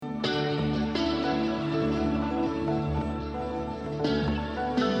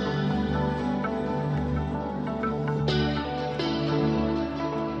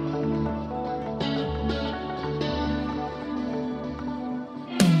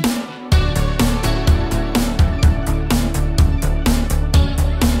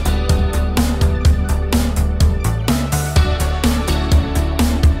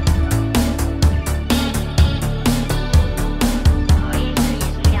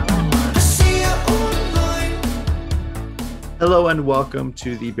Hello and welcome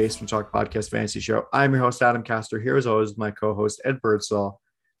to the Basement Talk Podcast Fantasy Show. I'm your host, Adam Castor. Here as always, my co-host, Ed Birdsall.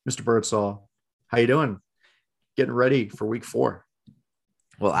 Mr. Birdsall, how you doing? Getting ready for week 4.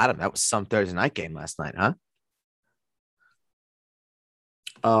 Well, Adam, that was some Thursday night game last night, huh?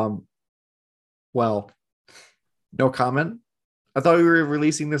 Well, no comment. I thought we were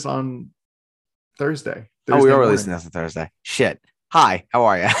releasing this on Thursday. We are releasing this on Thursday. Shit. Hi, how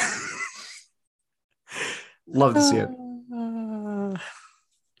are you? Love to see it.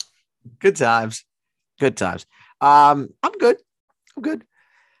 Good times. Good times. I'm good.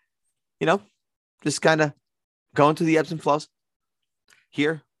 You know, just kind of going through the ebbs and flows.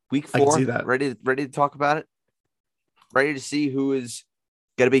 Here, week 4. I can see that. Ready to talk about it. Ready to see who is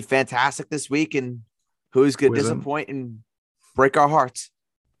going to be fantastic this week and who is going to disappoint and break our hearts.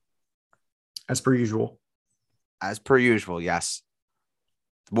 As per usual. As per usual, yes.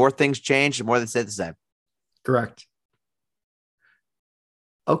 The more things change, the more they stay the same. Correct.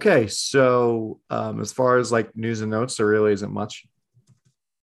 Okay, so as far as like news and notes, there really isn't much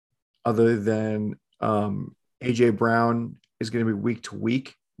other than AJ Brown is going to be week to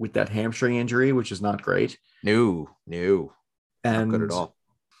week with that hamstring injury, which is not great. No, and not good at all.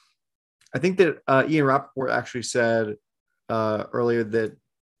 I think that Ian Rappaport actually said earlier that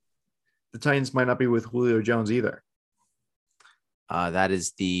the Titans might not be with Julio Jones either. That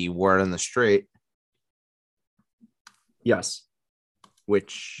is the word on the street. Yes.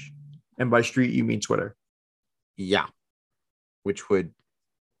 And by street, you mean Twitter. Yeah. Which would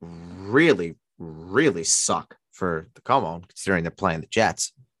really, really suck for the Como, considering they're playing the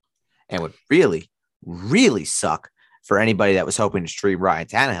Jets. And would really, really suck for anybody that was hoping to stream Ryan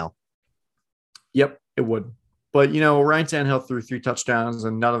Tannehill. Yep, it would. But, Ryan Tannehill threw 3 touchdowns,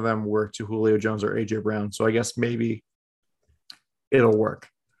 and none of them were to Julio Jones or A.J. Brown. So I guess maybe it'll work.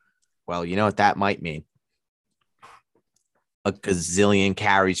 Well, you know what that might mean? A gazillion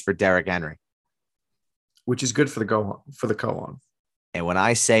carries for Derrick Henry. Which is good for the co-on. And when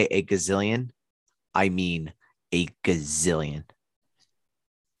I say a gazillion, I mean a gazillion.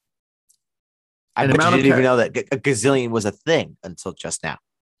 I bet you didn't even know that a gazillion was a thing until just now.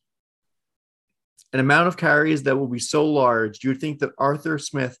 An amount of carries that will be so large, you would think that Arthur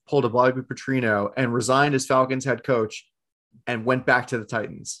Smith pulled a Bobby Petrino and resigned as Falcons head coach and went back to the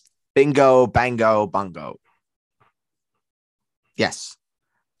Titans. Bingo, bango, bungo. Yes.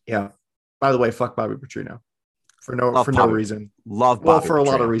 Yeah. By the way, fuck Bobby Petrino for no reason. Love Bobby for Petrino. A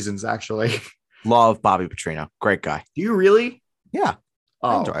lot of reasons, actually. Love Bobby Petrino. Great guy. Do you really? Yeah.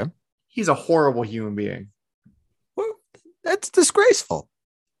 I enjoy him. He's a horrible human being. Well, that's disgraceful.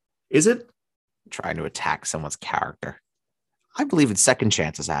 Is it? Trying to attack someone's character. I believe in second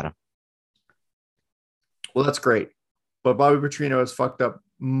chances, Adam. Well, that's great. But Bobby Petrino has fucked up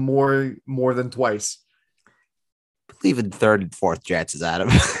more than twice. I believe in third and fourth chances, Adam.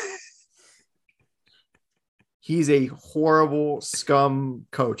 He's a horrible scum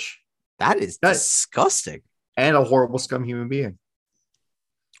coach. That is disgusting. And a horrible scum human being.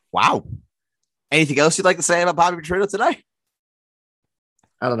 Wow. Anything else you'd like to say about Bobby Petrino today?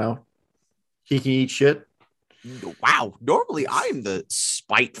 I don't know. He can eat shit. Wow. Normally, I am the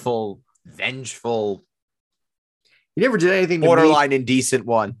spiteful, vengeful. He never did anything to borderline indecent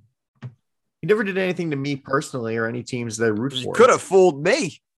one. He never did anything to me personally or any teams that I root for. Could have fooled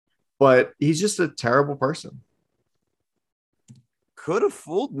me. But he's just a terrible person. Could have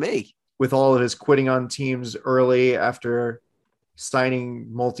fooled me. With all of his quitting on teams early after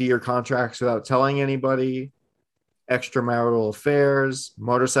signing multi-year contracts without telling anybody, extramarital affairs,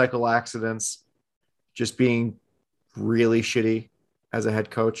 motorcycle accidents, just being really shitty as a head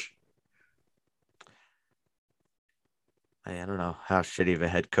coach. I don't know how shitty of a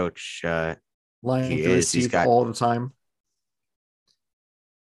head coach lying to his teeth all the time.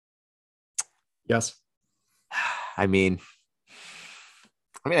 Yes. I mean,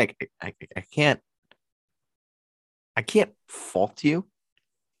 I can't fault you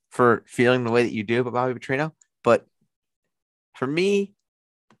for feeling the way that you do about Bobby Petrino, but for me,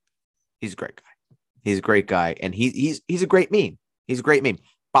 he's a great guy. He's a great guy, and he's a great meme. He's a great meme.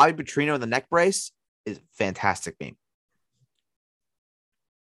 Bobby Petrino in the neck brace is a fantastic meme.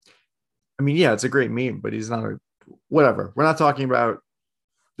 I mean, yeah, it's a great meme, but he's not whatever. We're not talking about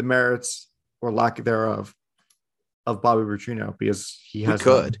the merits or lack thereof of Bobby Petrino because he has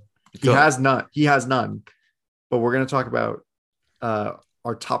none. He has none. But we're going to talk about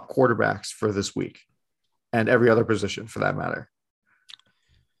our top quarterbacks for this week and every other position for that matter.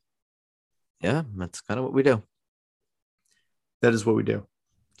 Yeah, that's kind of what we do. That is what we do.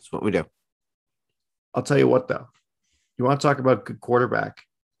 That's what we do. I'll tell you what, though. You want to talk about good quarterback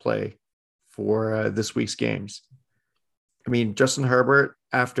play for this week's games. I mean, Justin Herbert,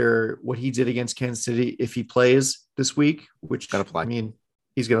 after what he did against Kansas City, if he plays this week, which Gonna play. I mean,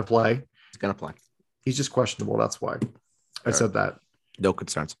 he's going to play. He's gonna play. He's just questionable. That's why I said that. No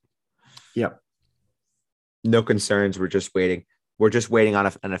concerns. Yep. No concerns. We're just waiting. We're just waiting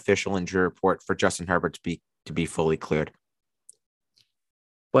on an official injury report for Justin Herbert to be fully cleared.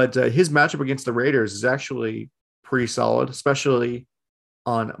 But his matchup against the Raiders is actually pretty solid, especially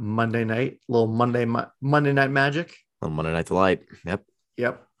on Monday night. Little Monday night magic. On Monday Night Delight.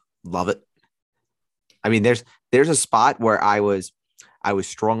 Yep. Love it. I mean, there's a spot where I was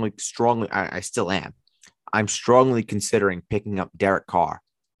strongly, I still am. I'm strongly considering picking up Derek Carr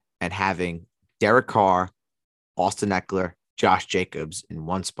and having Derek Carr, Austin Eckler, Josh Jacobs in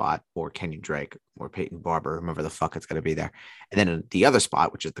one spot, or Kenyon Drake or Peyton Barber, whoever the fuck it's going to be there. And then in the other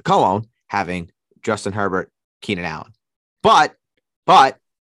spot, which is the co-own, having Justin Herbert, Keenan Allen. But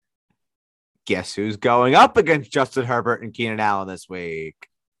guess who's going up against Justin Herbert and Keenan Allen this week?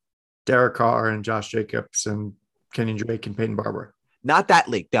 Derek Carr and Josh Jacobs and Kenyon Drake and Peyton Barber. Not that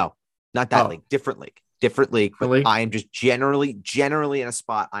league. No, not that league. Different league. But really? I am just generally in a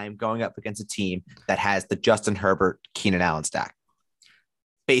spot. I am going up against a team that has the Justin Herbert, Keenan Allen stack.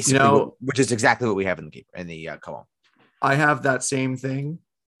 Basically, which is exactly what we have in the co-op. I have that same thing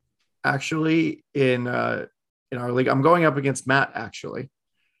actually in our league. I'm going up against Matt actually.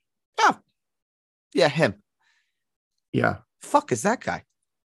 Oh, yeah, him. Yeah. Fuck is that guy?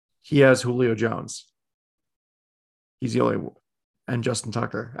 He has Julio Jones. He's the only one. And Justin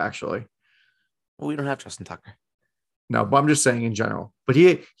Tucker, actually. Well, we don't have Justin Tucker. No, but I'm just saying in general. But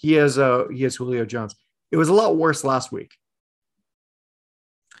he has Julio Jones. It was a lot worse last week.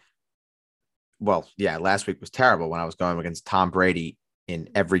 Well, yeah, last week was terrible when I was going against Tom Brady in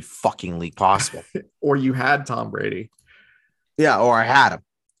every fucking league possible. Or you had Tom Brady. Yeah, or I had him.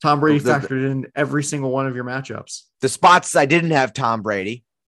 Tom Brady factored in every single one of your matchups. The spots I didn't have Tom Brady.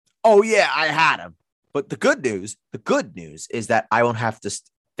 Oh, yeah, I had him. But the good news is that I won't have to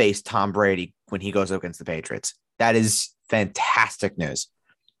face Tom Brady when he goes up against the Patriots. That is fantastic news.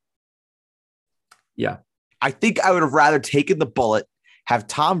 Yeah. I think I would have rather taken the bullet, have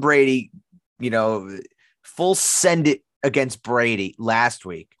Tom Brady, full send it against Brady last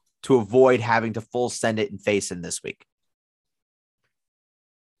week to avoid having to full send it and face him this week.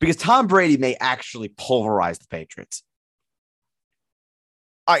 Because Tom Brady may actually pulverize the Patriots.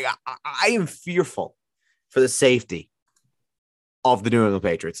 I am fearful for the safety of the New England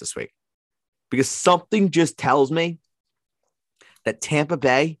Patriots this week. Because something just tells me that Tampa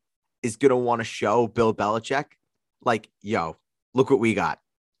Bay is going to want to show Bill Belichick, like, yo, look what we got.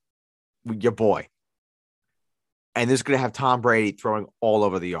 Your boy. And this is going to have Tom Brady throwing all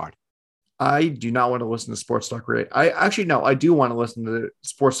over the yard. I do not want to listen to Sports Talk Radio. I do want to listen to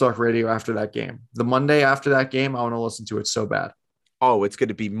Sports Talk Radio after that game. The Monday after that game, I want to listen to it so bad. Oh, it's going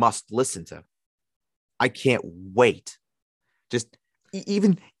to be must listen to. I can't wait. Just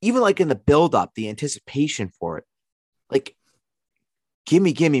even like in the build-up, the anticipation for it. Like, give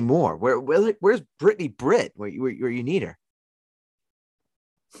me more. Where's Brittany Britt where you need her?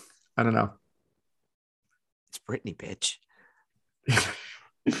 I don't know. It's Brittany, bitch.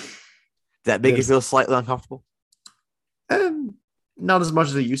 Does that make you feel slightly uncomfortable? Not as much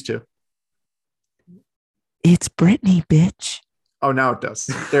as it used to. It's Brittany, bitch. Oh, now it does.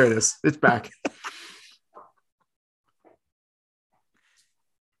 There it is. It's back.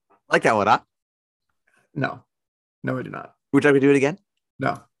 Like that one, huh? No, I do not. Would you like me to do it again?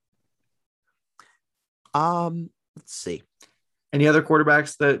 No. Let's see. Any other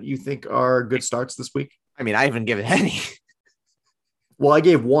quarterbacks that you think are good starts this week? I mean, I haven't given any. Well, I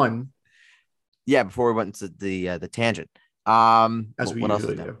gave one. Yeah, before we went into the tangent. As we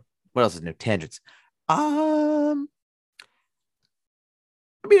usually do. What else is new? Tangents. I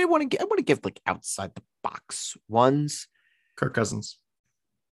mean, I want to give like outside the box ones. Kirk Cousins.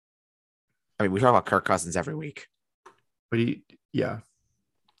 I mean, we talk about Kirk Cousins every week. But yeah.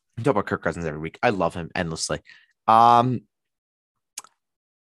 We talk about Kirk Cousins every week. I love him endlessly.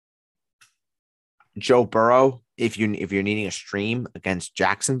 Joe Burrow, if you're needing a stream against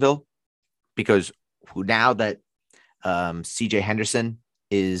Jacksonville, because now that CJ Henderson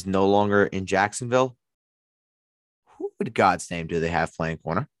is no longer in Jacksonville, who in God's name do they have playing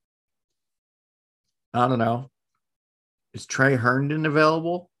corner? I don't know. Is Trey Herndon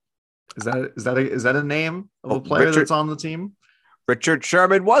available? Is that a name of a player that's on the team? Richard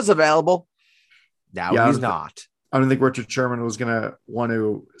Sherman was available. Now he's not. I don't think Richard Sherman was going to want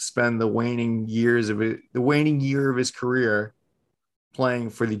to spend the waning year of his career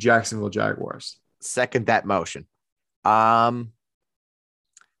playing for the Jacksonville Jaguars. Second that motion.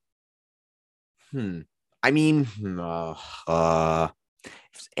 I mean, if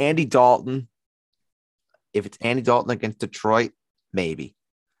it's Andy Dalton, against Detroit, maybe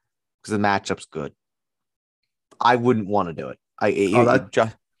because the matchup's good. I wouldn't want to do it.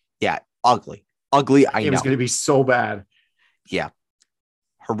 Ugly. I It was know. going to be so bad. Yeah,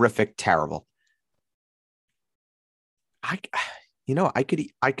 horrific, terrible. I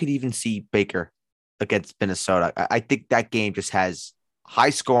could even see Baker against Minnesota. I think that game just has high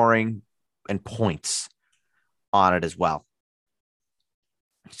scoring and points on it as well.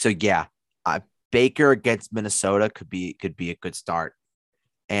 So yeah, Baker against Minnesota could be a good start.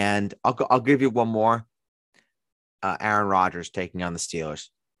 And I'll give you one more. Aaron Rodgers taking on the Steelers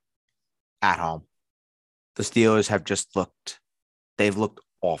at home. The Steelers have just looked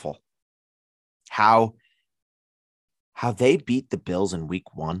awful. How they beat the Bills in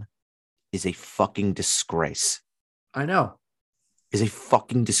week 1 is a fucking disgrace. I know. Is a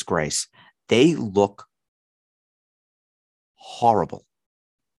fucking disgrace. They look horrible.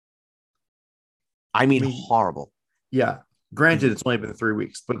 I mean horrible. Yeah. Granted, it's only been 3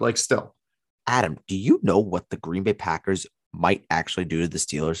 weeks, but like still. Adam, do you know what the Green Bay Packers might actually do to the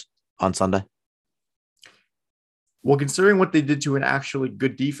Steelers on Sunday? Well, considering what they did to an actually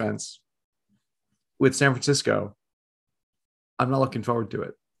good defense with San Francisco, I'm not looking forward to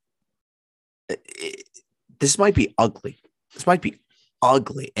it. This might be ugly.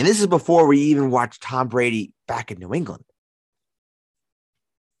 And this is before we even watched Tom Brady back in New England.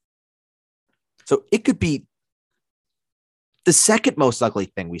 So it could be the second most ugly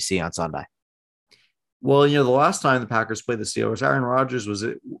thing we see on Sunday. Well, the last time the Packers played the Steelers, Aaron Rodgers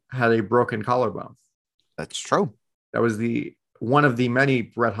had a broken collarbone. That's true. That was one of the many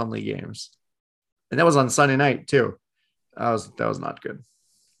Brett Hundley games. And that was on Sunday night too. That was not good.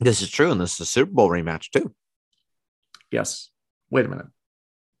 This is true. And this is a Super Bowl rematch too. Yes. Wait a minute.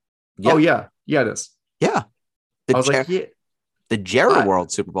 Yeah. Oh yeah. Yeah, it is. Yeah. The Jerry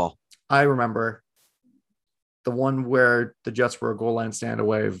World Super Bowl. I remember the one where the Jets were a goal line stand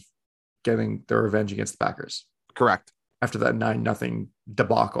away of getting their revenge against the Packers. Correct. After that 9-0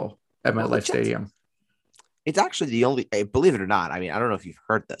 debacle at MetLife Stadium. It's actually the only, believe it or not, I mean, I don't know if you've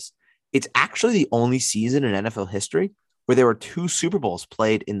heard this. It's actually the only season in NFL history where there were 2 Super Bowls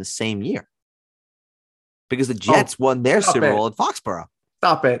played in the same year. Because the Jets won their Super Bowl at Foxborough.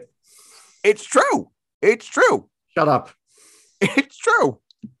 Stop it. It's true. Shut up. It's true.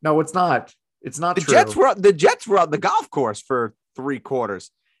 No, it's not. It's not true. The Jets were on the golf course for 3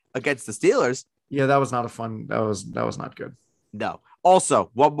 quarters against the Steelers. Yeah, that was not that was not good. No.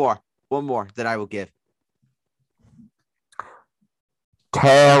 Also, one more that I will give.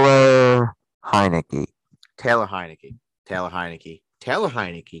 Taylor Heinicke.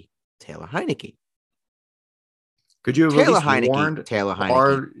 Could you have at least warned Taylor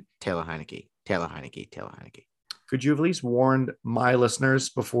Heinicke? Could you have at least warned my listeners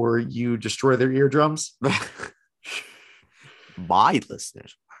before you destroy their eardrums? My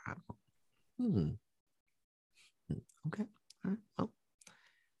listeners. Okay. All right. Well,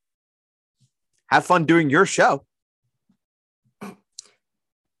 have fun doing your show.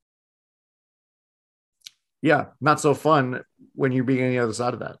 Yeah, not so fun when you're being on the other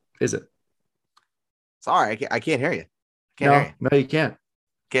side of that, is it? Sorry, I can't hear you. No, you can't.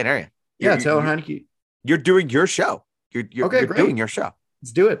 Can't hear you. Yeah, Taylor Heinicke. You're doing your show. You're doing your show.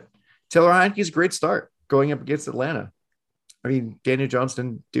 Let's do it. Taylor Heinicke's a great start going up against Atlanta. I mean, Daniel Jones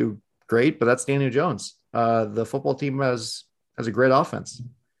didn't do great, but that's Daniel Jones. The football team has a great offense,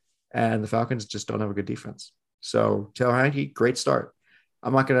 and the Falcons just don't have a good defense. So Taylor Heinicke, great start.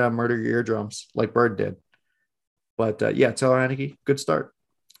 I'm not going to murder your eardrums like Bird did. But yeah, Taylor Heinicke, good start.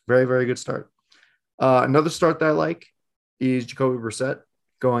 Very, very good start. Another start that I like is Jacoby Brissett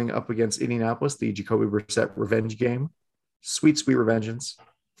going up against Indianapolis, the Jacoby Brissett revenge game. Sweet, sweet revengeance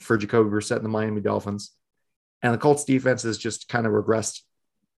for Jacoby Brissett and the Miami Dolphins. And the Colts defense has just kind of regressed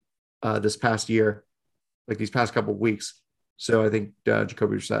this past year, like these past couple of weeks. So I think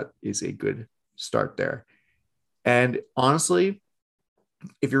Jacoby Brissett is a good start there. And honestly,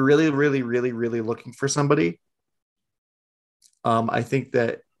 if you're really, really, really, really looking for somebody, I think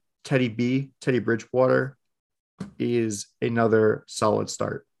that Teddy Bridgewater is another solid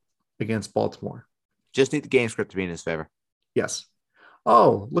start against Baltimore. Just need the game script to be in his favor. Yes.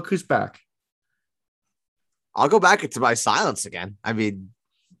 Oh, look who's back. I'll go back into my silence again. I mean,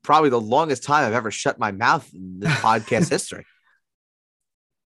 probably the longest time I've ever shut my mouth in this podcast history.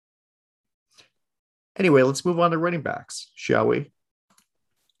 Anyway, let's move on to running backs, shall we?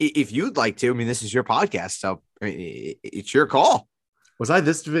 If you'd like to. I mean, this is your podcast, so it's your call. Was I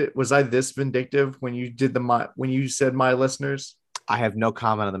this vindictive when you did when you said my listeners? I have no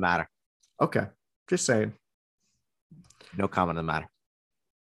comment on the matter. Okay. Just saying. No comment on the matter.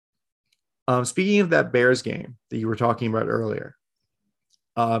 Speaking of that Bears game that you were talking about earlier,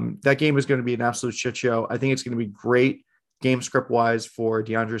 that game is going to be an absolute shit show. I think it's going to be great game script wise for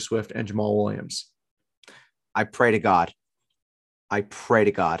DeAndre Swift and Jamal Williams. I pray to God. I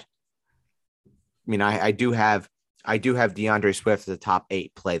mean, I do have DeAndre Swift as a top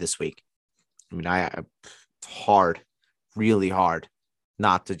 8 play this week. I mean, it's hard, really hard,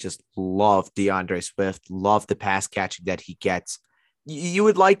 not to just love DeAndre Swift, love the pass catching that he gets. You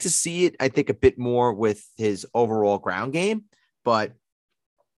would like to see it, I think, a bit more with his overall ground game, but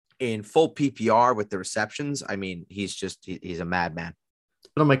in full PPR with the receptions, I mean, he's a madman.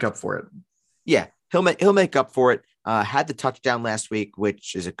 It'll make up for it. Yeah, he'll make up for it. Had the touchdown last week,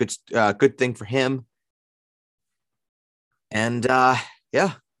 which is a good thing for him. And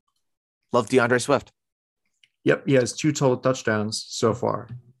yeah, love DeAndre Swift. Yep, he has 2 total touchdowns so far,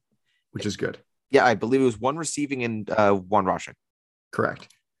 which is good. Yeah, I believe it was 1 receiving and 1 rushing. Correct.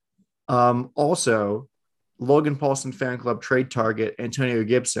 Also, Logan Paulson fan club trade target Antonio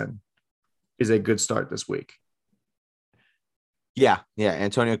Gibson is a good start this week. Yeah.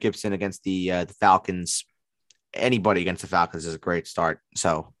 Antonio Gibson against the Falcons. Anybody against the Falcons is a great start.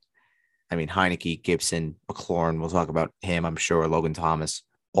 So, I mean, Heineke, Gibson, McLaurin, we'll talk about him, I'm sure. Logan Thomas,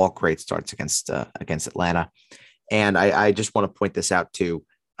 all great starts against Atlanta. And I just want to point this out too.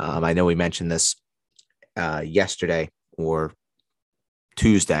 I know we mentioned this yesterday or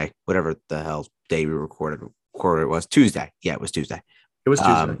Tuesday, whatever the hell day we recorded it was. Tuesday. Yeah, it was Tuesday. It was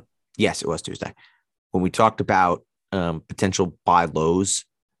Tuesday. Yes, it was Tuesday. When we talked about potential buy lows,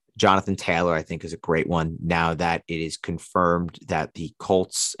 Jonathan Taylor, I think, is a great one now that it is confirmed that the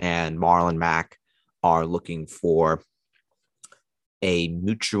Colts and Marlon Mack are looking for a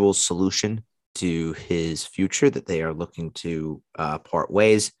mutual solution to his future, that they are looking to part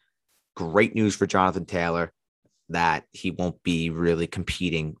ways. Great news for Jonathan Taylor that he won't be really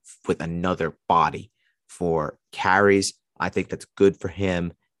competing with another body for carries. I think that's good for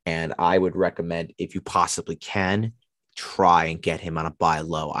him. And I would recommend, if you possibly can, try and get him on a buy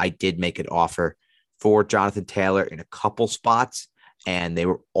low. I did make an offer for Jonathan Taylor in a couple spots, and they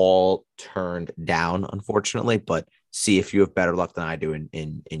were all turned down, unfortunately. But see if you have better luck than I do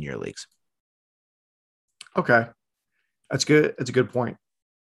in your leagues. Okay. That's good. That's a good point.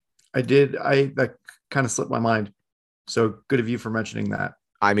 That kind of slipped my mind. So good of you for mentioning that.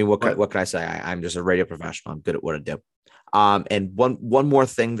 I mean, what can I say? I'm just a radio professional. I'm good at what I do. And one more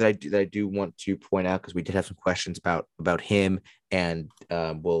thing that I do want to point out, because we did have some questions about him, and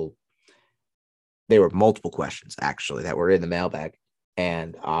there were multiple questions actually that were in the mailbag,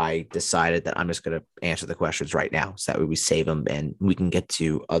 and I decided that I'm just going to answer the questions right now, so that way we save them and we can get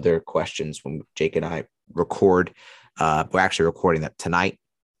to other questions when Jake and I record. We're actually recording that tonight,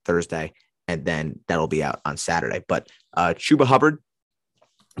 Thursday, and then that'll be out on Saturday. But Chuba Hubbard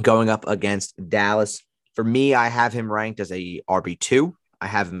going up against Dallas. For me, I have him ranked as a RB2. I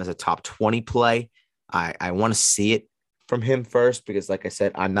have him as a top 20 play. I want to see it from him first, because like I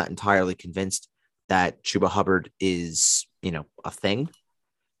said, I'm not entirely convinced that Chuba Hubbard is, a thing.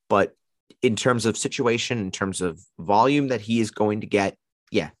 But in terms of situation, in terms of volume that he is going to get,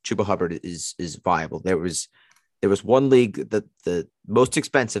 yeah, Chuba Hubbard is viable. There was one league that the most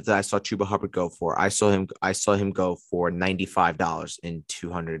expensive that I saw Chuba Hubbard go for. I saw him go for $95 in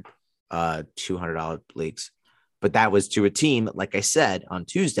 $200 leagues. But that was to a team, like I said on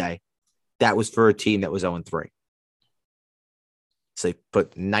Tuesday, that was for a team that was 0-3. So they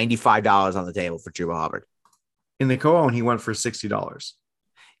put $95 on the table for Chuba Hubbard. In the co-own, he went for $60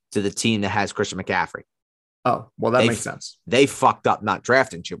 to the team that has Christian McCaffrey. Oh, well, that makes sense. They fucked up not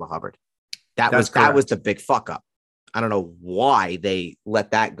drafting Chuba Hubbard. That was the big fuck up. I don't know why they let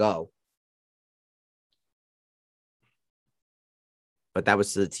that go. But that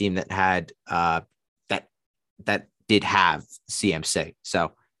was the team that had that did have CMC.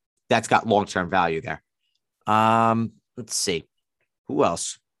 So that's got long-term value there. Let's see. Who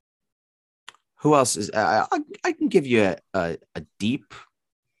else? Who else is I can give you a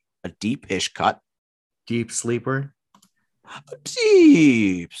deep-ish cut. Deep sleeper. A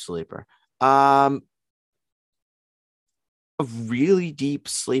deep sleeper. A really deep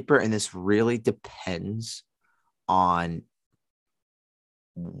sleeper, and this really depends on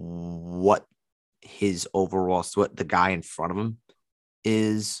what the guy in front of him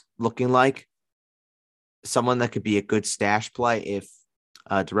is looking like. Someone that could be a good stash play if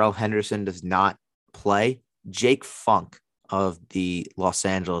Darrell Henderson does not play. Jake Funk of the Los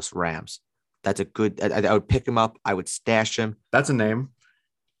Angeles Rams. That's a good. I would pick him up. I would stash him. That's a name.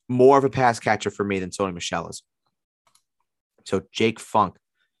 More of a pass catcher for me than Sony Michel is. So Jake Funk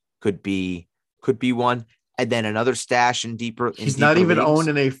could be could be one. And then another stash in deeper. He's not even owned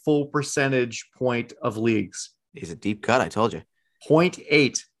in a full percentage point of leagues. He's a deep cut. I told you.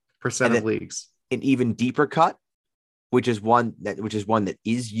 0.8% of leagues. An even deeper cut, which is one that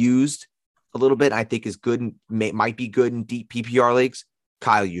is used a little bit. I think is good and might be good in deep PPR leagues.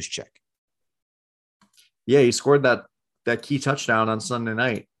 Kyle Juszczyk. Yeah, he scored that key touchdown on Sunday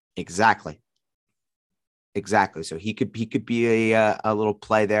night. Exactly. So he could be a little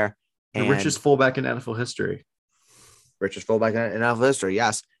play there. The richest fullback in NFL history.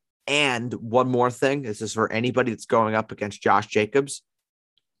 Yes. And one more thing. This is for anybody that's going up against Josh Jacobs.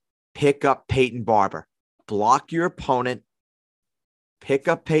 Pick up Peyton Barber. Block your opponent. Pick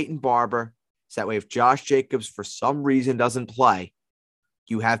up Peyton Barber. So that way, if Josh Jacobs for some reason doesn't play,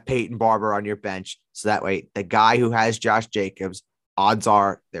 you have Peyton Barber on your bench. So that way, the guy who has Josh Jacobs, odds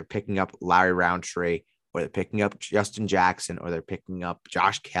are they're picking up Larry Roundtree, or they're picking up Justin Jackson, or they're picking up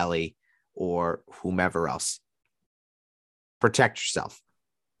Josh Kelly, or whomever else. Protect yourself.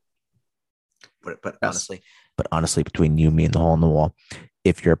 But honestly, between you, me, and the hole in the wall,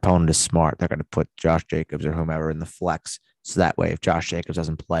 if your opponent is smart, they're going to put Josh Jacobs or whomever in the flex. So that way, if Josh Jacobs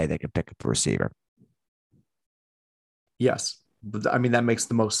doesn't play, they can pick up a receiver. Yes. I mean, that makes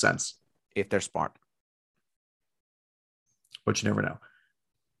the most sense. If they're smart. But you never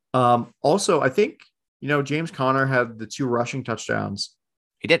know. Also, I think, James Conner had the 2 rushing touchdowns.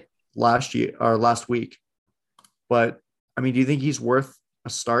 He did. Last week. But, I mean, do you think he's worth a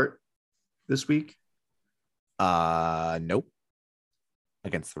start this week? Nope.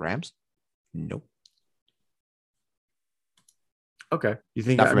 Against the Rams? Nope. Okay. You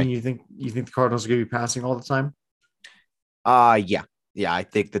think you think the Cardinals are going to be passing all the time? Yeah. I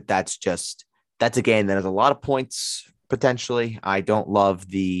think that's a game that has a lot of points potentially. I don't love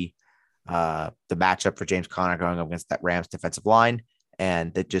the matchup for James Conner going up against that Rams defensive line,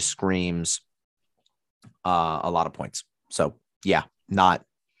 and that just screams a lot of points. So yeah, not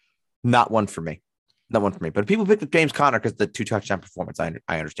one for me. Not one for me. But if people pick up James Conner because the 2 touchdown performance, I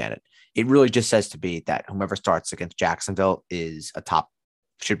understand it. It really just says to be that whomever starts against Jacksonville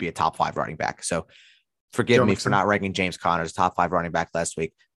should be a top 5 running back. So forgive me for not ranking James Conner as top 5 running back last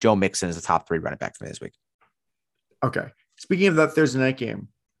week. Joe Mixon is a top 3 running back for me this week. Okay. Speaking of that Thursday night game,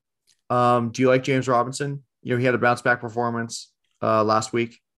 do you like James Robinson? He had a bounce back performance last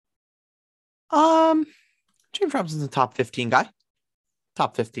week. James Robinson's a top 15 guy.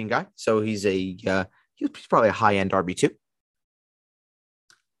 So he's probably a high end RB2.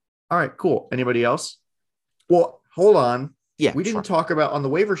 All right, cool. Anybody else? Well, hold on. Yeah, we didn't talk about on the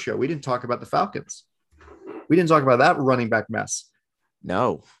waiver show. We didn't talk about the Falcons. We didn't talk about that running back mess.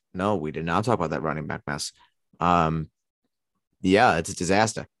 No, we did not talk about that running back mess. Yeah, it's a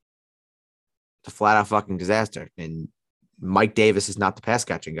disaster. It's a flat out fucking disaster. And Mike Davis is not the pass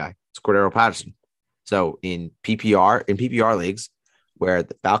catching guy. It's Cordero Patterson. So in PPR leagues where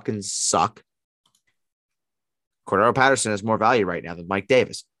the Falcons suck, Cordero Patterson has more value right now than Mike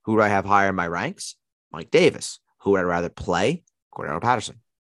Davis. Who do I have higher in my ranks? Mike Davis. Who would I rather play? Cordero Patterson.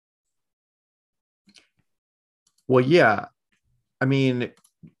 Well, yeah. I mean,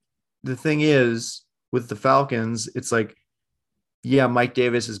 the thing is with the Falcons, it's like, yeah, Mike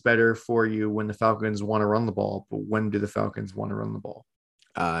Davis is better for you when the Falcons want to run the ball. But when do the Falcons want to run the ball?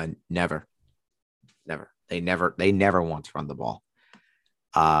 Never. They never want to run the ball.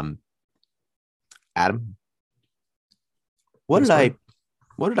 Adam, what did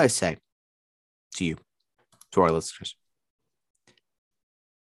I say to you, to our listeners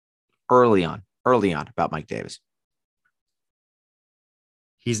early on about Mike Davis?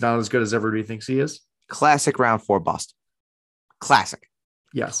 He's not as good as everybody thinks he is. Classic round 4 bust. Classic.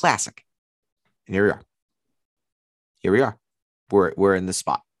 Yes. Classic. And here we are. We're in the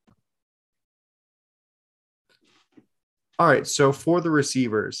spot. All right. So for the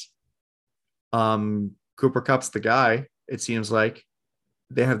receivers, Cooper Kupp's the guy. It seems like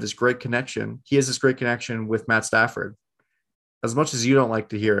they have this great connection. He has this great connection with Matt Stafford. As much as you don't like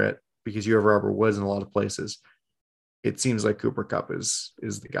to hear it because you have Robert Woods in a lot of places, it seems like Cooper Kupp is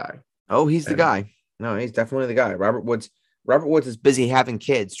the guy. Oh, he's the guy. No, he's definitely the guy. Robert Woods is busy having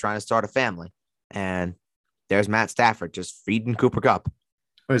kids, trying to start a family. And there's Matt Stafford just feeding Cooper Kupp.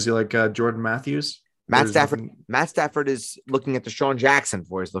 Oh, is he like Jordan Matthews? Matt Stafford is looking at Deshaun Jackson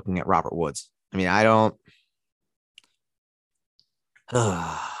before he's looking at Robert Woods. I mean, I don't.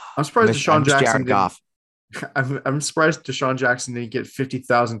 I'm surprised Deshaun Jackson. Jared Goff. I'm surprised Deshaun Jackson didn't get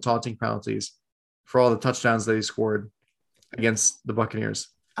 50,000 taunting penalties for all the touchdowns that he scored against the Buccaneers.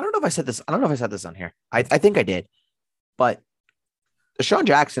 I don't know if I said this on here. I think I did, but Deshaun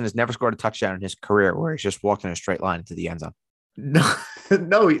Jackson has never scored a touchdown in his career where he's just walked in a straight line into the end zone. No,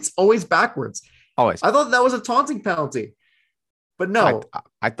 No, it's always backwards. Always. I thought that was a taunting penalty, but no.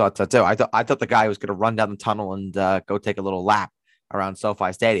 I thought so too. I thought the guy was going to run down the tunnel and go take a little lap around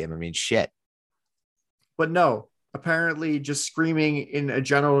SoFi Stadium. I mean, shit. But no, apparently just screaming in a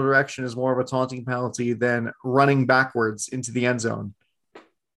general direction is more of a taunting penalty than running backwards into the end zone.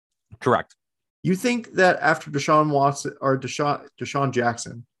 Correct. You think that after Deshaun Watson or Deshaun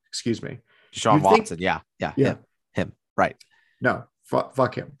Jackson, excuse me. Deshaun Watson. Yeah. Him. Right. No,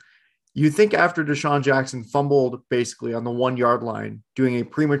 fuck him. You think after Deshaun Jackson fumbled basically on the 1 yard line doing a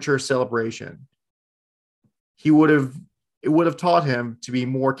premature celebration, it would have taught him to be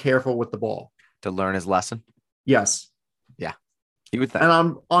more careful with the ball. To learn his lesson? Yes. Yeah. He would think.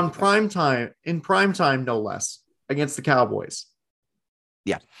 And on prime time, no less, against the Cowboys.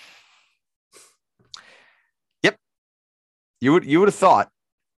 Yeah. Yep. You would have thought,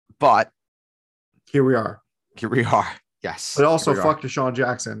 but here we are. Yes. But also fuck Deshaun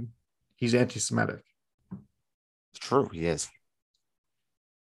Jackson. He's anti-Semitic. It's true. He is.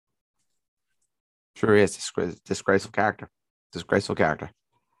 Sure he is. Disgraceful character.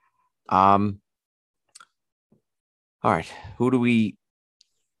 All right. Who do we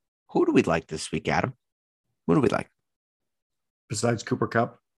like this week, Adam? Who do we like? Besides Cooper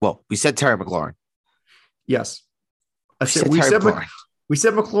Kupp? Well, we said Terry McLaurin. Yes. We said Terry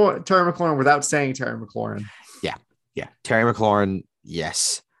McLaurin without saying Terry McLaurin. Yeah. Terry McLaurin,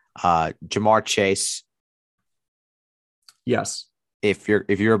 yes. Ja'Marr Chase. Yes. If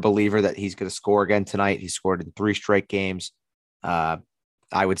you're a believer that he's going to score again tonight, he scored in 3 straight games. I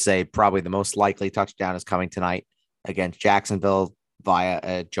would say probably the most likely touchdown is coming tonight against Jacksonville via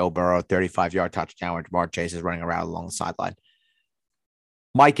a Joe Burrow 35-yard touchdown where Ja'Marr Chase is running around along the sideline.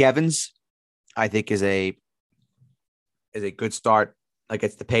 Mike Evans, I think, is a good start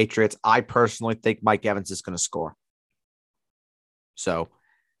against the Patriots. I personally think Mike Evans is going to score. So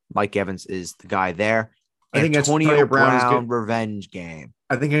Mike Evans is the guy there. I think Antonio Brown revenge game.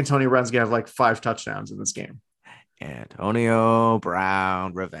 I think Antonio Brown's going to have like 5 touchdowns in this game. Antonio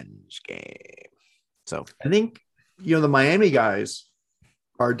Brown revenge game. So I think, the Miami guys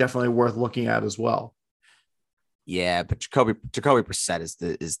are definitely worth looking at as well. Yeah, but Jacoby Brissett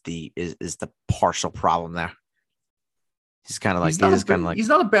is the partial problem there. He's kind of like he's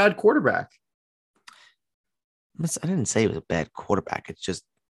not a bad quarterback. I didn't say he was a bad quarterback. It's just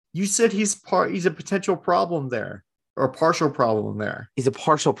you said he's a potential problem there or a partial problem there. He's a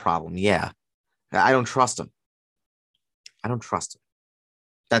partial problem. Yeah, I don't trust him.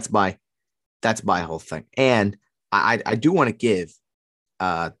 That's my whole thing. And I do want to give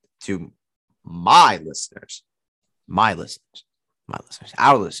to our listeners,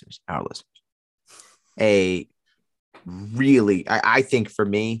 a really, I think for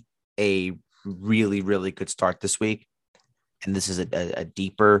me, a really, really good start this week. And this is a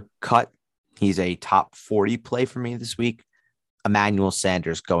deeper cut. He's a top 40 play for me this week. Emmanuel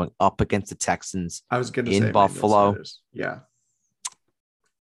Sanders going up against the Texans. I was going to say in Buffalo. Yeah.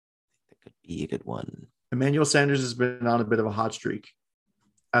 That could be a good one. Emmanuel Sanders has been on a bit of a hot streak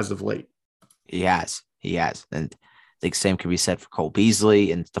as of late. He has. And I think same can be said for Cole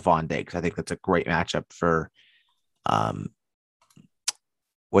Beasley and Stephon Diggs. I think that's a great matchup for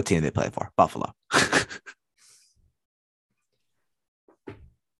what team they play for? Buffalo.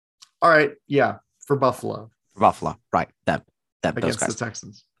 All right. Yeah. For Buffalo. Right. Them against the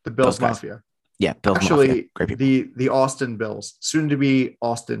Texans. The Bills Mafia. Yeah. Bills Actually, Mafia. Great people. The Austin Bills. Soon to be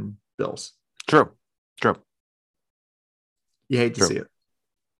Austin Bills. True. You hate to see it.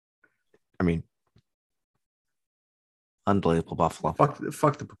 I mean, unbelievable Buffalo. Fuck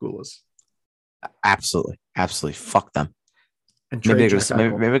the Pagulas. Absolutely. Fuck them. And maybe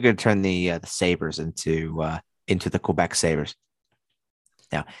we're going to turn the Sabres into the Quebec Sabres.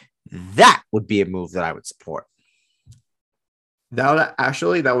 Now, that would be a move that I would support. That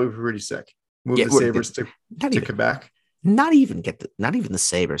would be pretty sick. Move the Sabres to Quebec. Not even the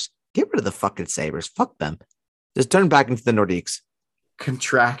Sabres. Get rid of the fucking Sabres. Fuck them. Just turn back into the Nordiques.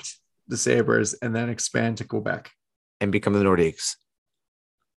 Contract the Sabres and then expand to Quebec. And become the Nordiques.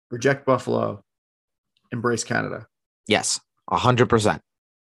 Reject Buffalo. Embrace Canada. Yes, 100%.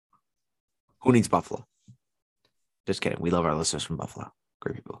 Who needs Buffalo? Just kidding. We love our listeners from Buffalo.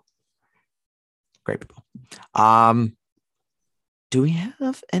 Great people. Do we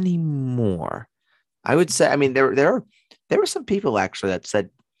have any more? I would say, I mean, there were some people actually that said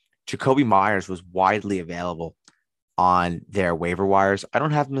Jacoby Myers was widely available on their waiver wires. I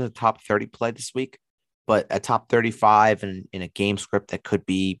don't have him in the top 30 play this week, but a top 35 in a game script that could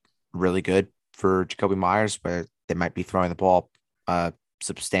be really good for Jacoby Myers, where they might be throwing the ball a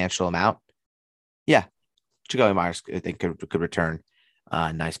substantial amount. Yeah, Jacoby Myers, I think, could return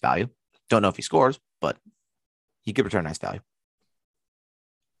Nice value. Don't know if he scores, but he could return nice value.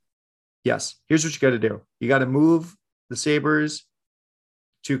 Yes. Here's what you got to do. You got to move the Sabres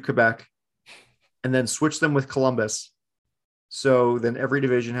to Quebec and then switch them with Columbus. So then every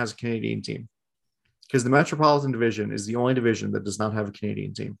division has a Canadian team. Because the Metropolitan Division is the only division that does not have a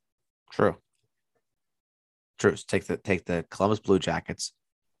Canadian team. True. So take the Columbus Blue Jackets,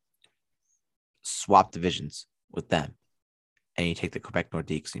 swap divisions with them, and you take the Quebec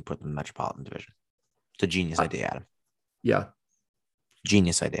Nordiques and you put them in the Metropolitan Division. It's a genius idea, Adam. Yeah.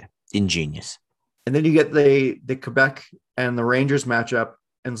 Genius idea. Ingenious. And then you get the Quebec and the Rangers matchup,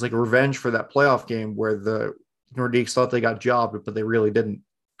 and it's like a revenge for that playoff game where the Nordiques thought they got jobbed, but they really didn't.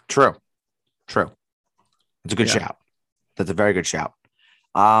 True. It's a good shout. That's a very good shout.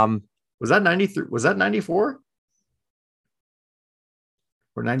 Was that 93? Was that 94?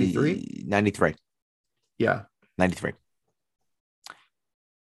 Or 93? 93. Yeah. 93.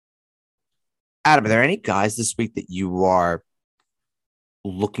 Adam, are there any guys this week that you are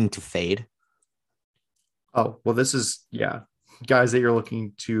looking to fade? Oh, well, this is, guys that you're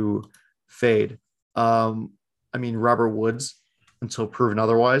looking to fade. I mean, Robert Woods until proven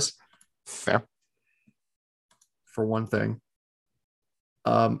otherwise. Fair. For one thing.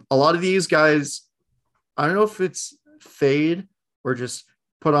 A lot of these guys, I don't know if it's fade or just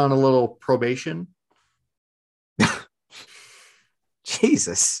put on a little probation.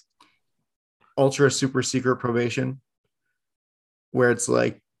 Jesus. Ultra super secret probation, where it's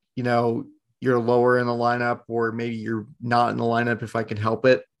like, you're lower in the lineup, or maybe you're not in the lineup if I can help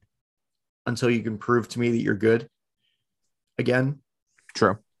it, until you can prove to me that you're good again.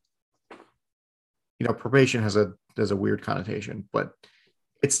 True. Probation has a weird connotation, but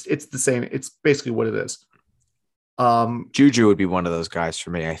it's the same. It's basically what it is. Juju would be one of those guys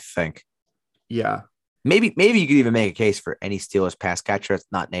for me, I think. Yeah. Maybe you could even make a case for any Steelers pass catcher that's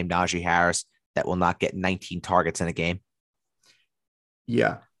not named Najee Harris that will not get 19 targets in a game.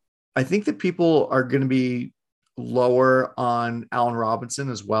 Yeah. I think that people are going to be lower on Allen Robinson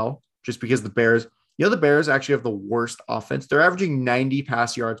as well, just because the Bears actually have the worst offense. They're averaging 90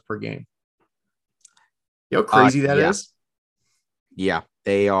 pass yards per game. You know how crazy that is? Yeah,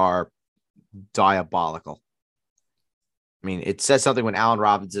 they are diabolical. I mean, it says something when Allen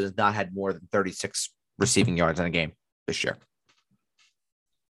Robinson has not had more than 36 receiving yards in a game this year.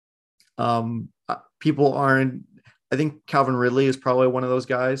 People aren't. I think Calvin Ridley is probably one of those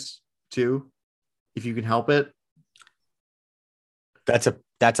guys too, if you can help it. That's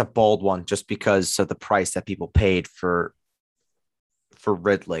a bold one, just because of the price that people paid for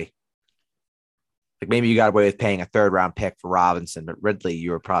Ridley. Like, maybe you got away with paying a 3rd round pick for Robinson, but Ridley,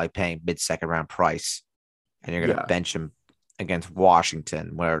 you were probably paying mid-second round price, and you're going to bench him against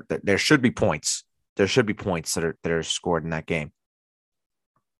Washington, where there should be points. There should be points that are scored in that game.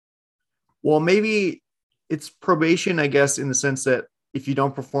 Well, maybe it's probation, I guess, in the sense that if you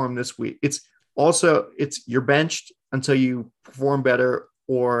don't perform this week, it's you're benched until you perform better,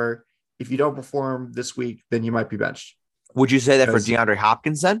 or if you don't perform this week, then you might be benched. Would you say that for DeAndre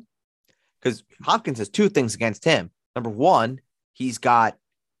Hopkins then? Because Hopkins has 2 things against him. Number 1, he's got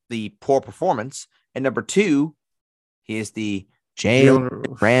the poor performance. And number 2, he is the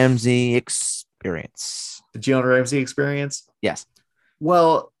Jalen Ramsey experience. The Jalen Ramsey experience? Yes.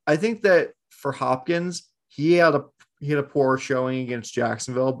 Well, I think that for Hopkins, he had a poor showing against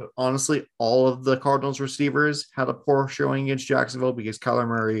Jacksonville, but honestly, all of the Cardinals receivers had a poor showing against Jacksonville because Kyler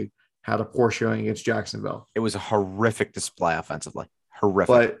Murray had a poor showing against Jacksonville. It was a horrific display offensively.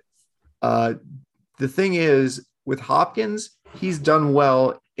 Horrific. But the thing is, with Hopkins, he's done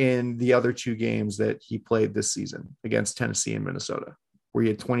well in the other 2 games that he played this season against Tennessee and Minnesota, where he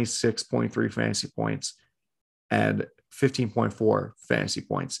had 26.3 fantasy points and 15.4 fantasy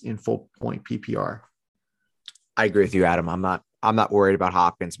points in full point PPR. I agree with you, Adam. I'm not worried about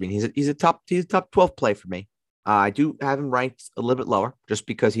Hopkins. I mean, he's a top 12 play for me. I do have him ranked a little bit lower just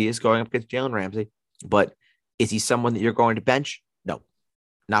because he is going up against Jalen Ramsey. But is he someone that you're going to bench? No,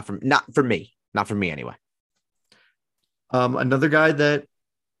 not for me. Not for me anyway. Another guy that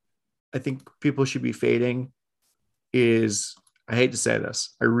I think people should be fading is, I hate to say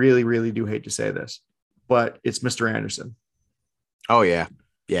this, I really, really do hate to say this, but it's Mr. Anderson. Oh yeah.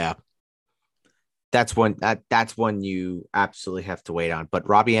 Yeah. That's one you absolutely have to wait on. But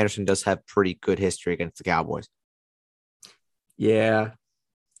Robbie Anderson does have pretty good history against the Cowboys. Yeah.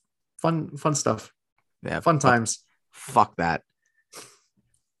 Fun stuff. Yeah. Fun times. Fuck that.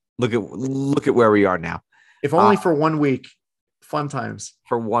 Look at where we are now. If only for 1 week. Fun times.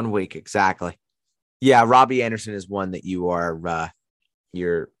 For 1 week, exactly. Yeah, Robbie Anderson is one that you are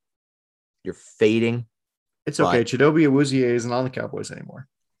you're fading. It's okay. Chidobe Awuzie isn't on the Cowboys anymore.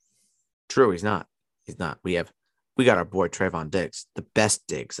 True, he's not. He's not. We got our boy Trayvon Diggs, the best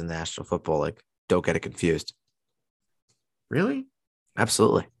Diggs in the National Football League. Don't get it confused. Really?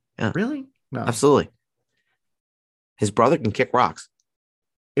 Absolutely. Yeah. Really? No. Absolutely. His brother can kick rocks.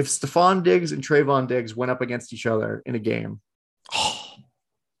 If Stephon Diggs and Trayvon Diggs went up against each other in a game, do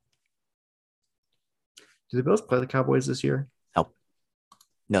the Bills play the Cowboys this year?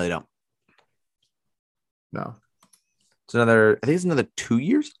 No, they don't. No. I think it's another 2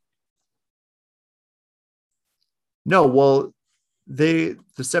 years. No, well, the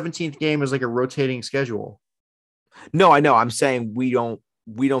 17th game is like a rotating schedule. No, I know. I'm saying we don't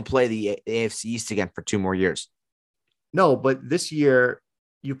play the AFC East again for 2 more years. No, but this year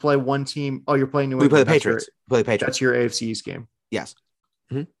you play one team. Oh, you're playing New England. We play the Patriots. That's your AFC East game. Yes.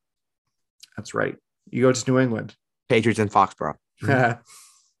 Mm-hmm. That's right. You go to New England. Patriots in Foxborough. Mm-hmm.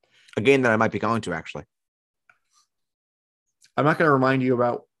 A game that I might be going to, actually. I'm not going to remind you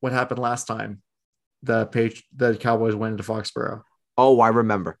about what happened last time the Cowboys went into Foxborough. Oh, I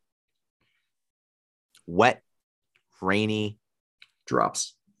remember. Wet, rainy.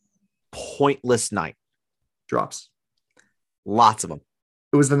 Drops. Pointless night. Drops. Lots of them.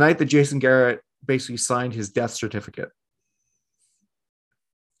 It was the night that Jason Garrett basically signed his death certificate.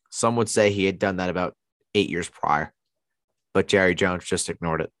 Some would say he had done that about 8 years prior, but Jerry Jones just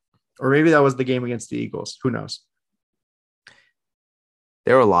ignored it. Or maybe that was the game against the Eagles. Who knows?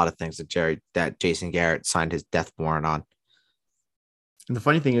 There were a lot of things that Jason Garrett signed his death warrant on. And the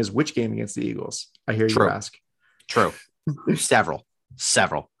funny thing is, which game against the Eagles? I hear you ask. True. Several.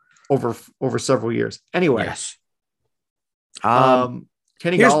 Over several years. Anyway. Yes. Kenny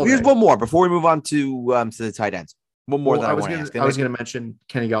Golladay. Here's one more before we move on to the tight ends. One more I want to ask. I was going to mention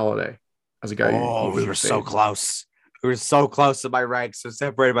Kenny Golladay as a guy. Oh, we were so close. We were so close to my ranks, so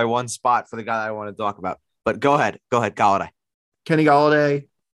separated by one spot for the guy that I want to talk about. But go ahead, Golladay. Kenny Golladay.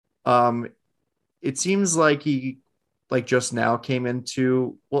 It seems like he just now came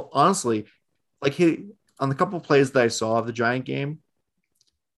into, well, honestly, he on the couple of plays that I saw of the Giant game,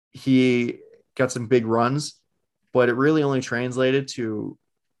 he got some big runs, but it really only translated to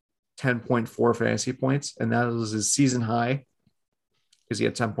 10.4 fantasy points, and that was his season high because he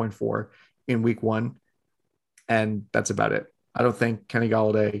had 10.4 in week 1, and that's about it. I don't think Kenny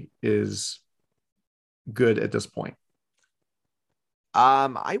Golladay is good at this point.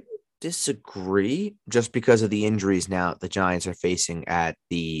 I would disagree just because of the injuries now the Giants are facing at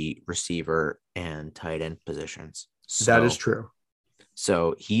the receiver and tight end positions. That is true.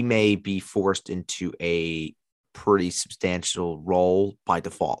 So he may be forced into a pretty substantial role by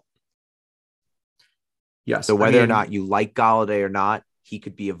default. Yes. So whether or not you like Golladay or not, he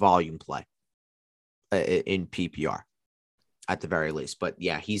could be a volume play in PPR at the very least. But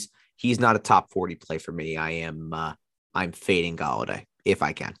yeah, he's not a top 40 play for me. I'm fading Golladay if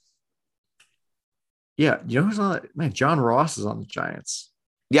I can. Yeah, you know who's on that? Man, John Ross is on the Giants.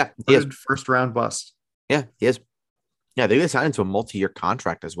 Yeah, he is. First round bust. Yeah, he is. Yeah, they signed into a multi-year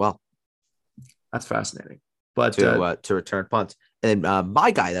contract as well. That's fascinating. But to return punts. And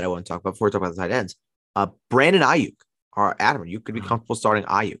my guy that I want to talk about before we talk about the tight ends, Brandon Ayuk. Or Adam, you could be comfortable starting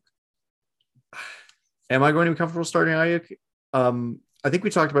Ayuk. Am I going to be comfortable starting Ayuk? I think we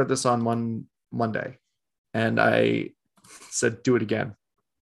talked about this on Monday, and I said do it again.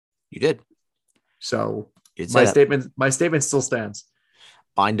 You did. So my statement still stands.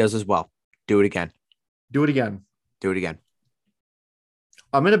 Mine does as well. Do it again. Do it again. Do it again.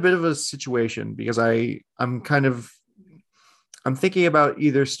 I'm in a bit of a situation because I'm thinking about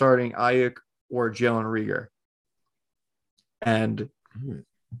either starting Ayuk or Jalen Reagor. And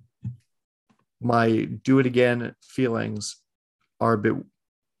my do it again feelings are a bit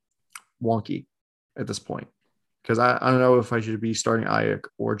wonky at this point because I don't know if I should be starting Ayuk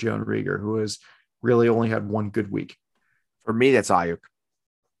or Jalen Reagor, who has really only had one good week. For me, that's Ayuk.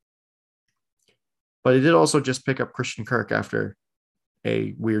 But I did also just pick up Christian Kirk after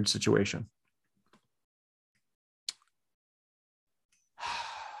a weird situation.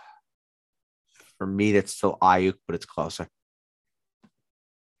 For me, that's still Ayuk, but it's closer.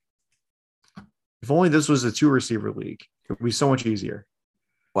 If only this was a 2-receiver league, it would be so much easier.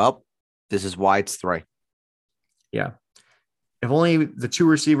 Well, this is why it's 3. Yeah. If only the 2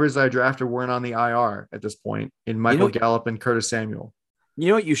 receivers I drafted weren't on the IR at this point in Michael Gallup and Curtis Samuel. You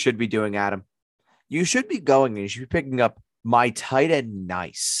know what you should be doing, Adam? You should be going and you should be picking up my tight end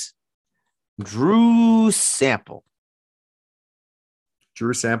nice. Drew Sample.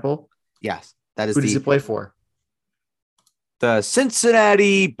 Drew Sample? Yes. That is Who does he play for? The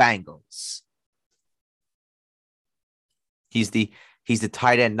Cincinnati Bengals. He's the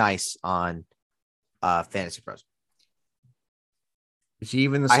tight end nice on Fantasy Pros. Is he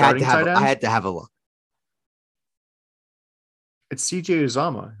even the starting tight end? I had to have a look. It's CJ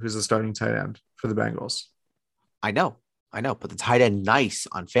Uzomah who's the starting tight end for the Bengals. I know. But the tight end nice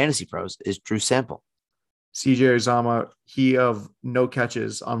on Fantasy Pros is Drew Sample. CJ Uzomah, he of no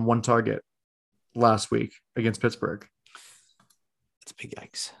catches on one target last week against Pittsburgh. It's a big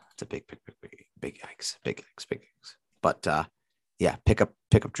yikes. It's a big yikes. But yeah, pick up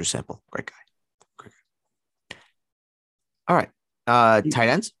Drew Sample. Great guy. All right. Tight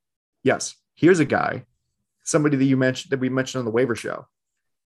ends? Yes. Here's a guy, somebody that we mentioned on the waiver show.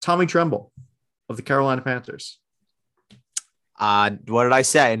 Tommy Tremble of the Carolina Panthers. What did I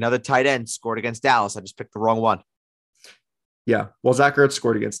say? Another tight end scored against Dallas. I just picked the wrong one. Yeah. Well, Zach Ertz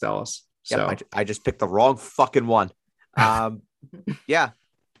scored against Dallas. So yep, I just picked the wrong fucking one. Yeah.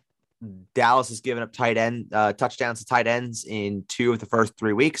 Dallas has given up touchdowns to tight ends in 2 of the first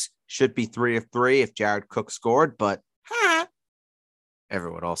 3 weeks. Should be 3 of 3 if Jared Cook scored, but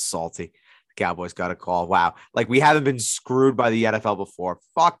everyone all salty. The Cowboys got a call. Wow. Like we haven't been screwed by the NFL before.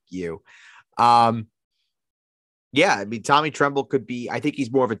 Fuck you. Yeah, I mean, Tommy Tremble could be, I think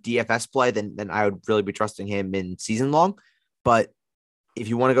he's more of a DFS play than I would really be trusting him in season long. But if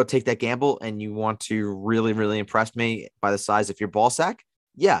you want to go take that gamble and you want to really, really impress me by the size of your ball sack,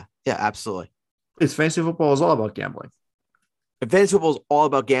 yeah, absolutely. It's fantasy football is all about gambling. If fantasy football is all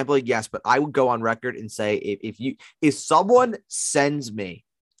about gambling, yes, but I would go on record and say if someone sends me,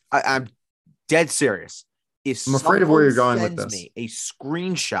 I'm dead serious. I'm afraid of where you're going with this. Me a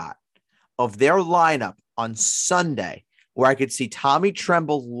screenshot of their lineup on Sunday where I could see Tommy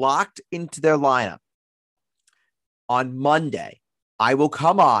Tremble locked into their lineup on Monday, I will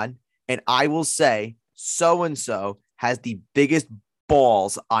come on and I will say so-and-so has the biggest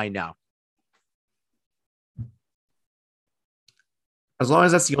balls I know. As long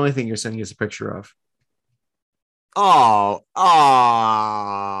as that's the only thing you're sending us a picture of. Oh,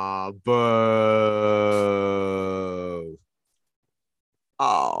 boo.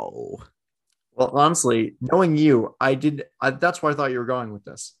 Oh. Well, honestly, knowing you, that's where I thought you were going with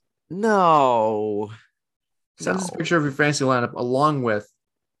this. No. Send us a picture of your fantasy lineup along with.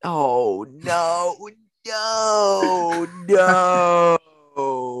 Oh, no.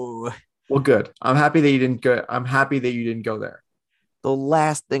 Well, good. I'm happy that you didn't go. I'm happy that you didn't go there. The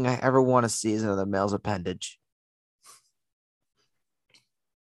last thing I ever want to see is another male's appendage.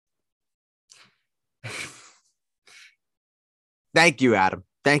 Thank you, Adam.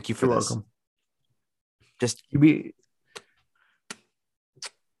 Thank you for You're this. Welcome. Just you'll be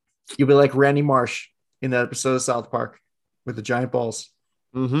like Randy Marsh in that episode of South Park with the giant balls.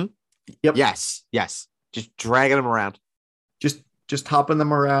 Mm-hmm. Yep. Yes. Just dragging them around. Just hopping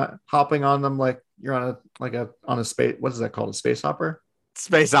on them like you're on a space. What is that called? A space hopper?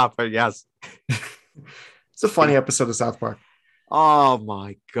 Space hopper. Yes. It's a funny episode of South Park. Oh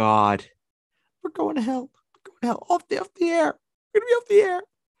my God. We're going to hell. Off the air. We're going to be off the air.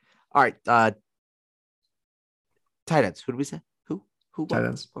 All right. Tight ends. Who did we say? Who? Tight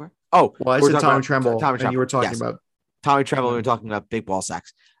ends. Oh, well, I said Tommy Tremble. And you were talking about Tommy Tremble. We were talking about big ball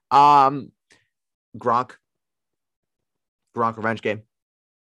sacks. Gronk revenge game.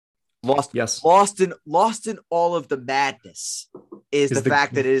 Lost in all of the madness is the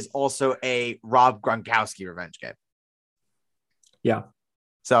fact that it is also a Rob Gronkowski revenge game. Yeah.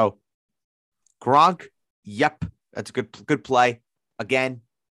 So Gronk, yep, that's a good play. Again,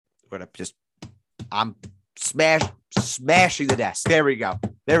 I'm smashing the desk. There we go.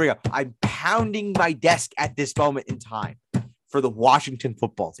 I'm pounding my desk at this moment in time for the Washington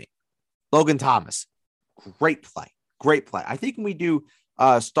football team. Logan Thomas, great play. I think when we do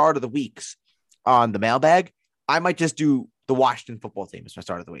start of the weeks on the mailbag, I might just do the Washington football team as my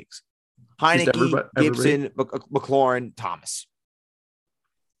start of the weeks. Heineke, Gibson, McLaurin, Thomas.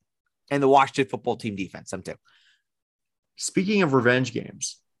 And the Washington football team defense, them too. Speaking of revenge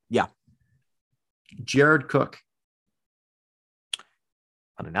games. Yeah. Jared Cook.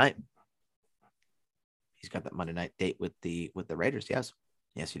 Monday night. He's got that Monday night date with the Raiders, yes.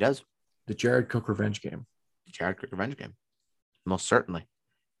 Yes, he does. The Jared Cook revenge game. Most certainly.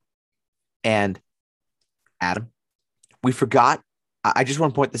 And Adam, we forgot. I just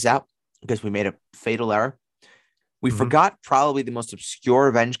want to point this out because we made a fatal error. We forgot probably the most obscure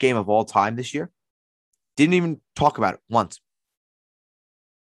revenge game of all time this year. Didn't even talk about it once.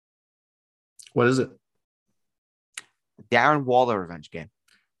 What is it? Darren Waller revenge game.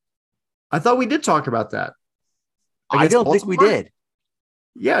 I thought we did talk about that. I don't think we did.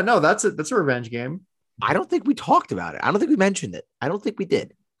 Yeah, no, that's a revenge game. I don't think we talked about it. I don't think we mentioned it. I don't think we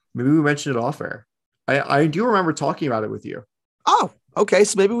did. Maybe we mentioned it off air. I do remember talking about it with you. Oh, okay.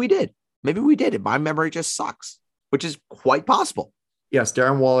 So maybe we did. Maybe we did. My memory just sucks, which is quite possible. Yes,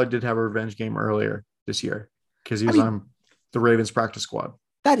 Darren Waller did have a revenge game earlier this year because he was on the Ravens practice squad.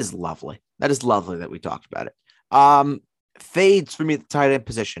 That is lovely. That is lovely that we talked about it. Fades for me at the tight end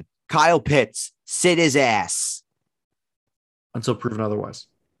position. Kyle Pitts, sit his ass. Until proven otherwise.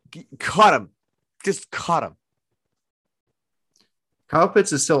 Cut him. Just cut him. Kyle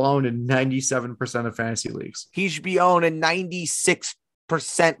Pitts is still owned in 97% of fantasy leagues. He should be owned in 96%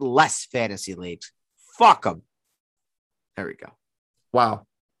 less fantasy leagues. Fuck him. There we go. Wow.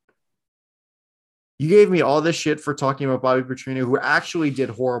 You gave me all this shit for talking about Bobby Petrino, who actually did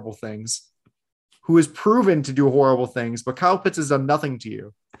horrible things, who is proven to do horrible things, but Kyle Pitts has done nothing to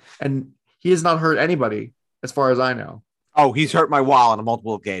you. And he has not hurt anybody, as far as I know. Oh, he's hurt my wallet on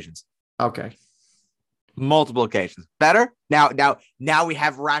multiple occasions. Okay. Multiple occasions. Better? Now we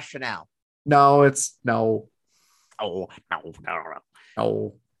have rationale. No, it's no. Oh,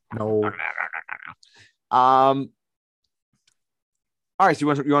 No. All right, so you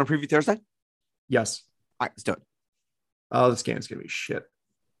want to preview Thursday? Yes. All right, let's do it. Oh, this game's gonna be shit.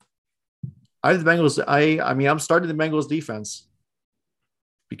 I have the Bengals. I'm starting the Bengals defense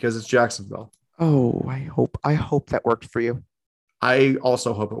because it's Jacksonville. Oh, I hope that worked for you. I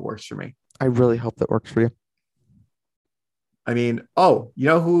also hope it works for me. I really hope that works for you. I mean, you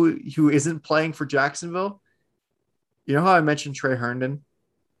know who isn't playing for Jacksonville? You know how I mentioned Trey Herndon?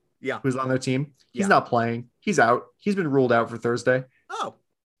 Yeah. Who's on their team? He's not playing. He's out. He's been ruled out for Thursday. Oh,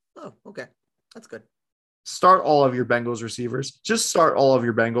 okay. That's good. Start all of your Bengals receivers. Just start all of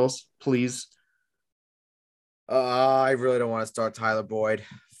your Bengals, please. I really don't want to start Tyler Boyd.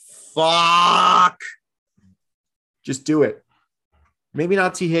 Fuck. Just do it. Maybe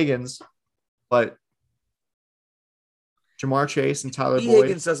not T. Higgins, but Jamar Chase and Tyler Boyd. T.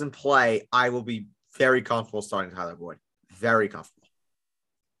 Higgins doesn't play. I will be very comfortable starting Tyler Boyd. Very comfortable.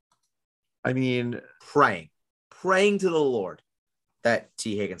 I mean, praying to the Lord that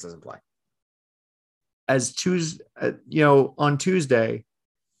T. Higgins doesn't play. On Tuesday,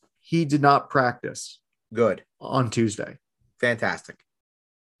 he did not practice. Good. On Tuesday. Fantastic.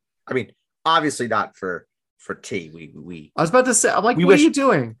 I mean, obviously not for T. We I was about to say, I'm like, what are you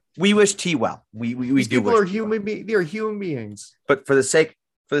doing? We wish T well. We These do. People are human. They are human beings. But for the sake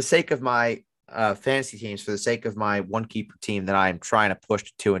of my fantasy teams, for the sake of my one keeper team that I am trying to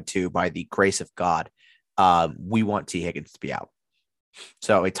push to 2-2 by the grace of God, we want T. Higgins to be out.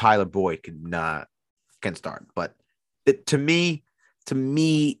 So a Tyler Boyd can start. But to me,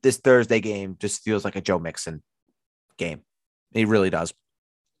 this Thursday game just feels like a Joe Mixon game. It really does.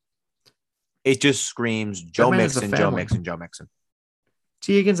 It just screams Joe Mixon.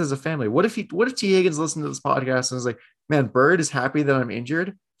 T. Higgins has a family. What if T. Higgins listened to this podcast and was like, man, Bird is happy that I'm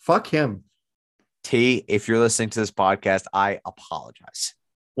injured? Fuck him. T, if you're listening to this podcast, I apologize.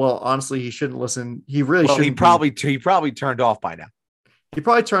 Well, honestly, he shouldn't listen. He really shouldn't. He probably turned off by now. He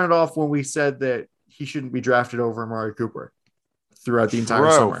probably turned it off when we said that he shouldn't be drafted over Amari Cooper throughout the entire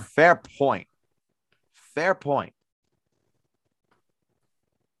summer. Fair point.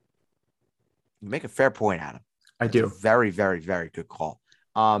 You make a fair point, Adam. I do. Very, very, very good call.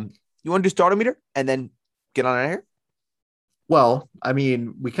 You want to do starter meter and then get on out of here? Well, I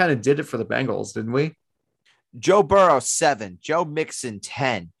mean, we kind of did it for the Bengals, didn't we? Joe Burrow, 7. Joe Mixon,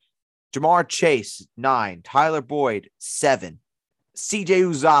 10. Jamar Chase, 9. Tyler Boyd, 7. CJ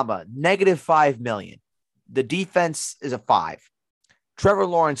Uzama, -$5 million. The defense is a 5. Trevor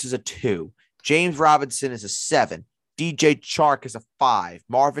Lawrence is a 2. James Robinson is a 7. DJ Chark is a 5.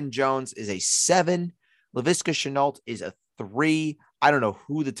 Marvin Jones is a 7. Laviska Shenault is a 3. I don't know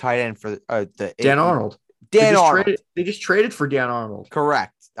who the tight end for Dan Arnold. They just traded for Dan Arnold.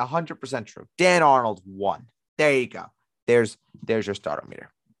 Correct. 100% true. Dan Arnold, 1. There you go. There's your starter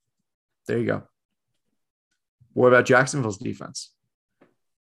meter. There you go. What about Jacksonville's defense?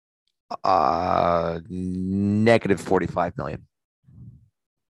 -$45 million.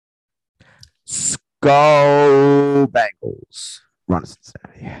 Go Bengals. Run to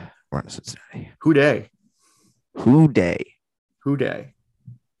Cincinnati. Who day?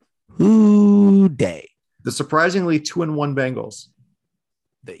 The surprisingly 2-1 Bengals.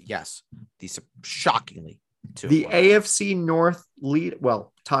 Yes. Shockingly. The AFC North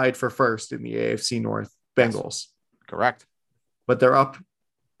tied for first in the AFC North Bengals. Yes. Correct. But they're up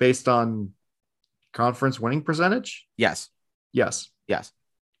based on conference winning percentage? Yes.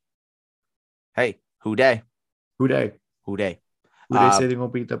 Hey, who day? Who day say they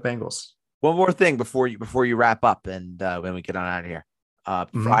won't beat the Bengals? One more thing before you wrap up and when we get on out of here.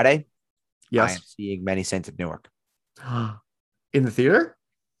 Friday, yes, I am seeing Many Saints of Newark. In the theater?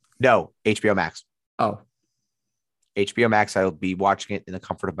 No, HBO Max. Oh. HBO Max, I will be watching it in the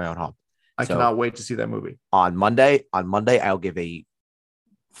comfort of my own home. I cannot wait to see that movie. On Monday, I'll give a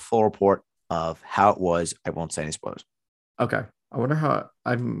full report of how it was. I won't say any spoilers. Okay. I wonder how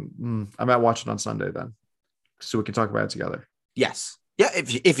I might watch it on Sunday then, so we can talk about it together. Yes. Yeah,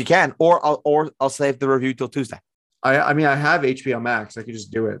 if you can, or I'll save the review till Tuesday. I mean, I have HBO Max. I could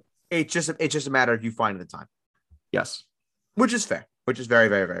just do it. It's just a matter of you finding the time. Yes. Which is fair. Which is very,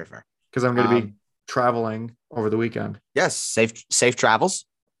 very, very fair. Because I'm going to be traveling over the weekend. Yes. Safe travels.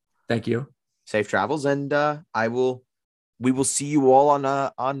 Thank you. Safe travels. And we will see you all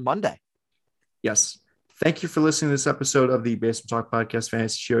on Monday. Yes. Thank you for listening to this episode of the Basement Talk Podcast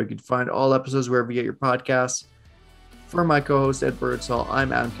Fantasy Show. You can find all episodes wherever you get your podcasts. For my co-host, Ed Birdsall,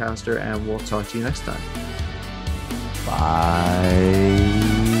 I'm Adam Caster, and we'll talk to you next time. Bye.